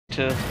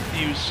to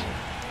use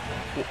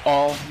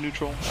all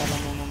neutral?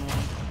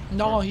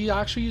 No, he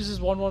actually uses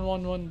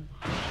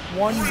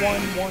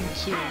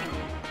 1-1-1-1-1-1-1-2.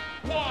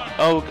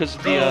 Oh, because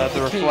the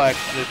reflect,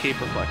 the cape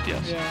reflect,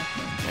 yes. Yeah.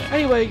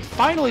 Anyway,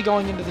 finally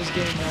going into this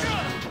game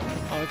now.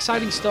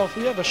 Exciting stuff.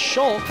 We have a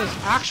Shulk that's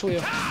actually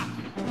a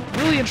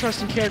really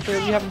interesting character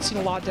that we haven't seen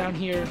a lot down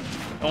here.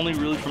 Only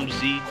really from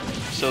Z,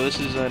 so this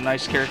is a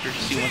nice character to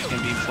see when it's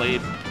going to be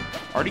played.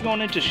 Already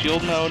going into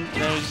shield mode,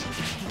 he's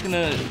going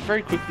to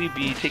very quickly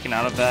be taken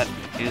out of that.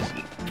 He's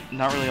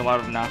not really a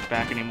lot of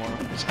knockback anymore.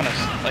 It's kind of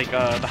like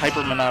the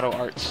Hyper Monado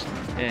arts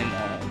in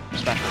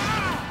Smash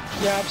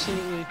Bros. Yeah,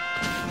 absolutely.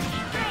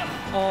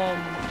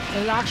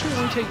 And it actually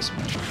only takes,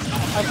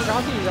 I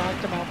forgot the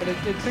exact amount, but it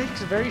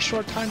takes a very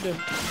short time to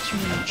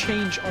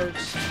change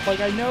arts. Like,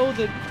 I know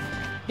that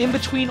in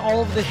between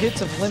all of the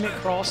hits of Limit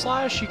Cross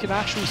Slash, you can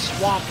actually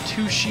swap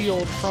to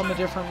shield from a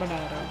different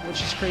Monado,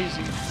 which is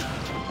crazy.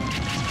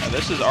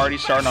 This is already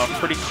starting off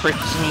pretty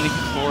crazily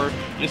for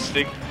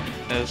Mystic.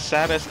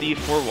 Sad SD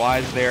for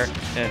Wise there,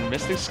 and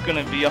Mystic's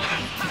gonna be on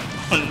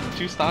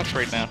 2 stocks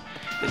right now.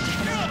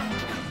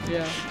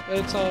 Yeah,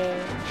 it's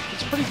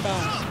pretty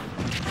fast.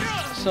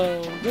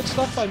 So good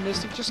stuff by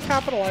Mystic, just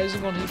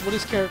capitalizing on what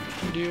his character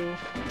can do,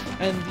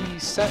 and the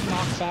set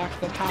knockback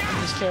that half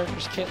of his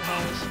character's kit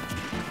has.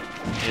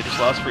 It just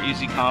allows for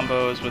easy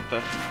combos with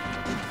the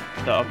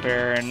up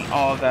air and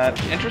all of that.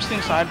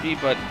 Interesting side B,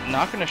 but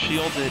not gonna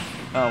shield it.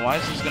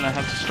 Wise is gonna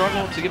have to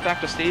struggle to get back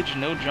to stage.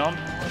 No jump.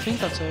 I think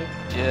that's it.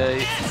 Yeah.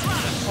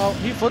 Well,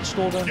 he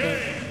footstooled him, but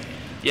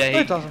yeah,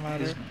 it doesn't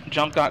matter. His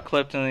jump got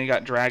clipped and then he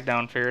got dragged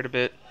down fared a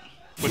bit.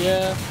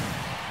 Yeah.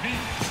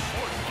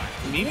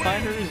 Mii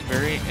Fighter is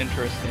very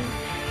interesting.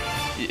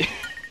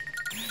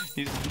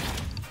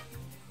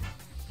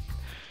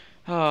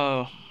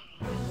 Oh,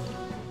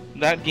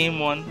 that game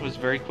 1 was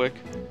very quick.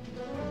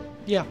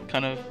 Yeah.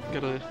 Kind of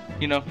gotta,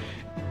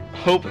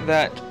 hope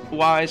that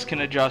Wise can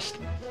adjust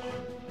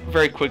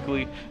very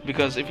quickly,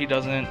 because if he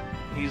doesn't,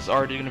 he's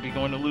already going to be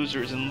going to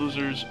losers, and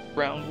losers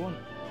round 1,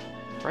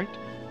 right?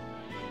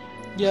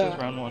 Yeah. This is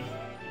round 1.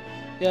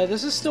 Yeah,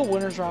 this is still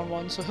winners round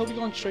 1, so he'll be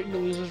going straight into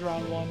losers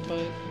round 1,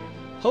 but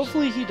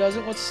hopefully he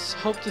doesn't. Let's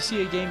hope to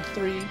see a game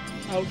 3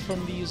 out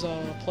from these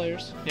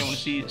players. Yeah, I want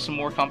to see some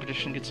more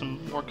competition, get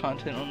some more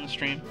content on the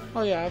stream.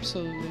 Oh yeah,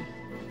 absolutely.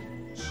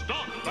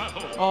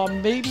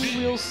 Maybe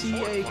we'll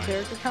see a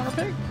character counter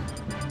pick,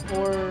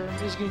 or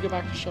is gonna go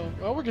back to Shulk.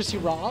 Oh, we're gonna see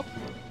Rob.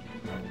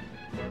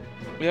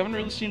 We haven't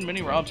really seen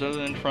many Robs other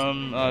than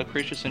from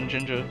Kracius and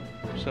Jinja,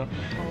 so.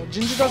 Oh,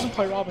 Jinja doesn't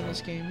play Rob in this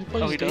game. He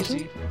plays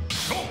Daisy.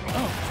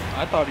 Oh,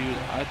 I thought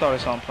I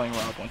saw him playing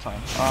Rob one time.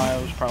 I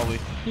was probably.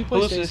 He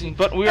plays Daisy.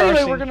 But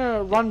anyway, we're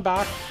gonna run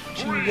back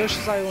to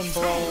Yoshi's Island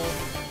Brawl,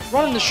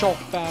 running the Shulk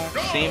back.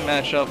 Same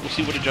matchup. We'll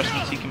see what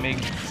adjustments he can make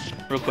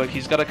real quick.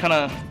 He's got to kind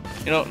of,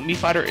 Mii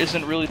Fighter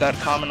isn't really that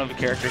common of a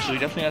character, so he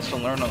definitely has to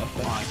learn on the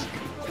fly.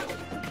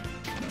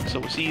 So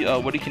we'll see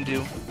what he can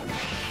do.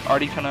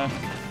 Already kind of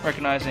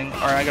recognizing,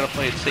 alright, I gotta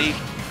play it safe.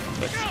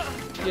 But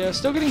yeah,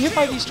 still getting hit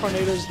by these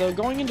tornadoes though.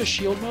 Going into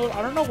shield mode,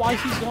 I don't know why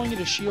he's going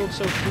into shield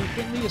so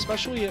frequently,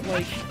 especially at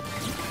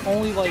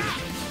only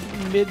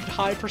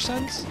mid-high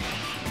percents,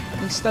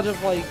 instead of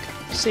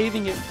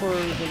saving it for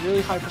the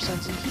really high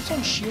percents. He keeps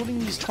on shielding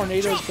these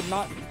tornadoes but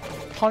not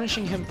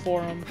punishing him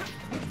for them.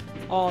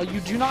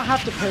 You do not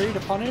have to parry to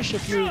punish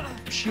if you're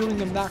shielding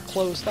them that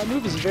close. That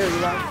move is very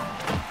laggy.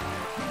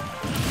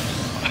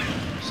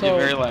 So, yeah,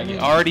 very laggy.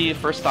 Already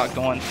first stock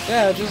going.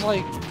 Yeah, just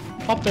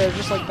up there,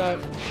 just like that.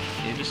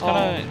 Yeah, just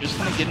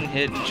kind of getting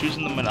hit and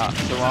choosing the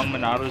wrong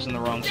Monados in the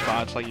wrong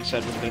spots, like you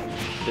said with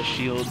the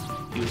shield.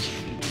 He was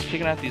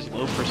picking out these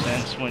low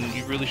percents when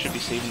you really should be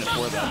saving it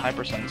for the high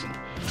percents. And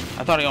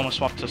I thought he almost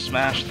swapped to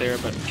smash there,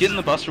 but getting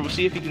the buster. We'll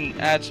see if he can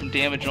add some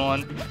damage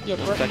on. Yeah,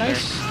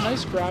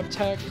 nice grab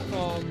tech.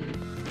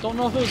 Don't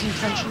know if it was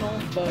intentional,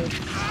 but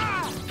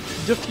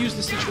diffused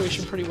the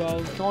situation pretty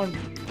well. Going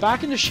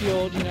back into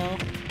shield,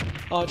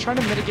 trying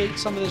to mitigate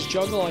some of this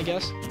juggle, I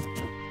guess.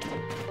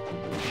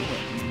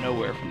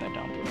 Nowhere from that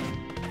down throw.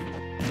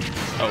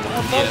 Oh,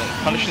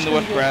 yeah, punishing the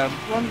whip grab.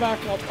 Run back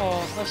up,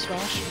 left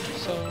smash,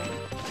 so.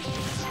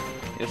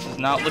 This is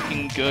not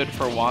looking good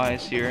for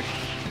Wise here.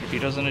 If he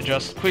doesn't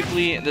adjust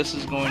quickly, this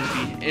is going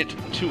to be it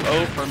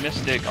 2-0 for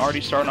Mystic. Already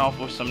starting off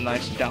with some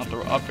nice down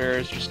throw up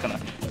airs, just kind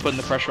of putting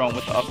the pressure on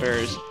with the up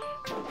airs.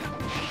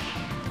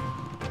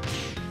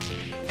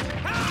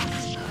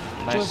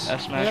 Nice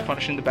S smash,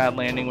 punishing the bad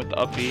landing with the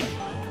up B.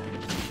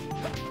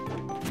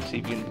 See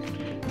if you can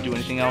do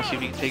anything else, see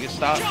if you can take a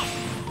stop.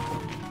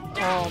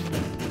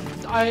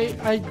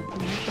 I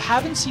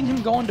haven't seen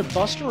him go into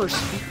Buster or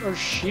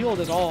Shield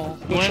at all.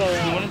 He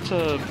went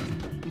into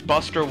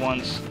Buster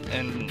once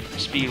and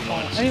Speed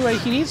once. Anyway,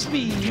 he needs to be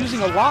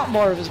using a lot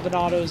more of his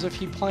Monados if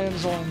he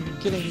plans on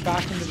getting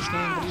back into this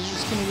game, but he's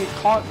just going to get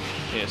caught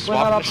with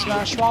that up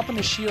smash, swapping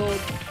the Shield.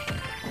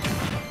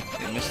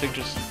 Yeah, Mystic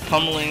just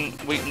pummeling,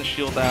 waiting the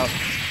shield out.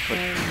 But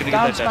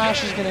down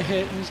smash is going to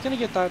hit, and he's going to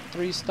get that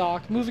 3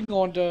 stock. Moving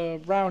on to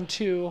round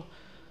 2,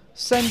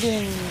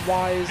 sending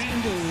Wise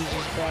into the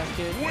loser's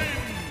bracket.